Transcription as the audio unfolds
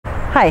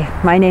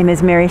Hi, my name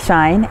is Mary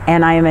Shine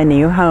and I am a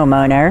new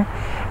homeowner,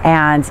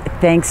 and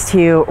thanks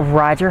to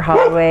Roger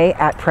Holloway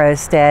at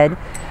ProStead,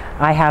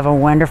 I have a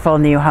wonderful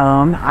new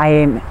home.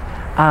 I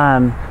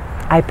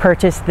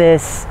purchased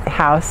this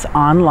house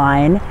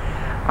online.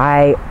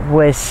 I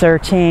was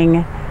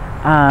searching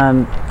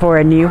for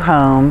a new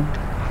home,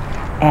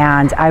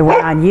 and I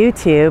went on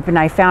YouTube and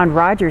I found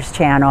Roger's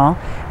channel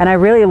and I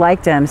really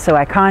liked him, so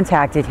I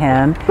contacted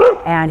him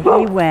and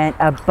he went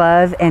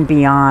above and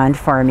beyond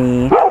for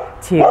me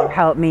to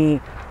help me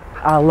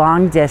a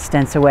long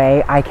distance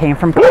away. I came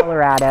from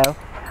Colorado.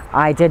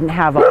 I didn't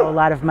have a whole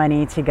lot of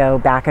money to go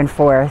back and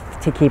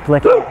forth to keep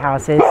looking at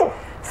houses,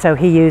 so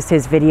he used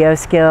his video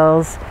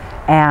skills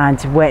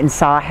and went and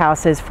saw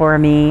houses for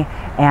me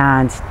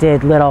and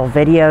did little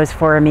videos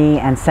for me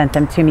and sent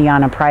them to me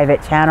on a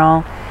private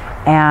channel,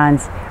 and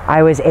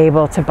I was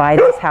able to buy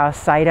this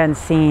house sight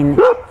unseen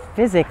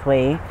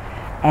physically,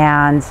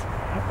 and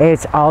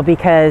it's all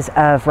because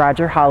of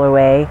Roger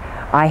Holloway.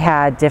 I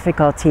had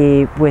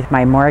difficulty with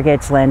my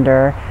mortgage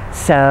lender,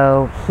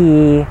 so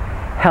he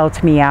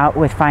helped me out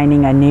with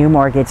finding a new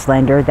mortgage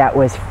lender that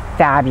was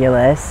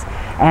fabulous,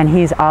 and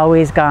he's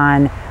always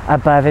gone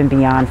above and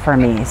beyond for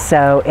me.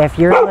 So if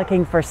you're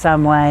looking for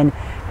someone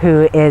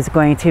who is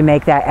going to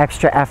make that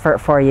extra effort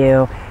for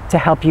you to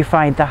help you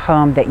find the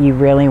home that you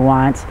really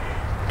want,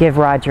 give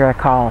Roger a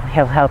call.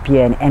 He'll help you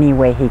in any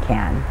way he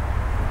can.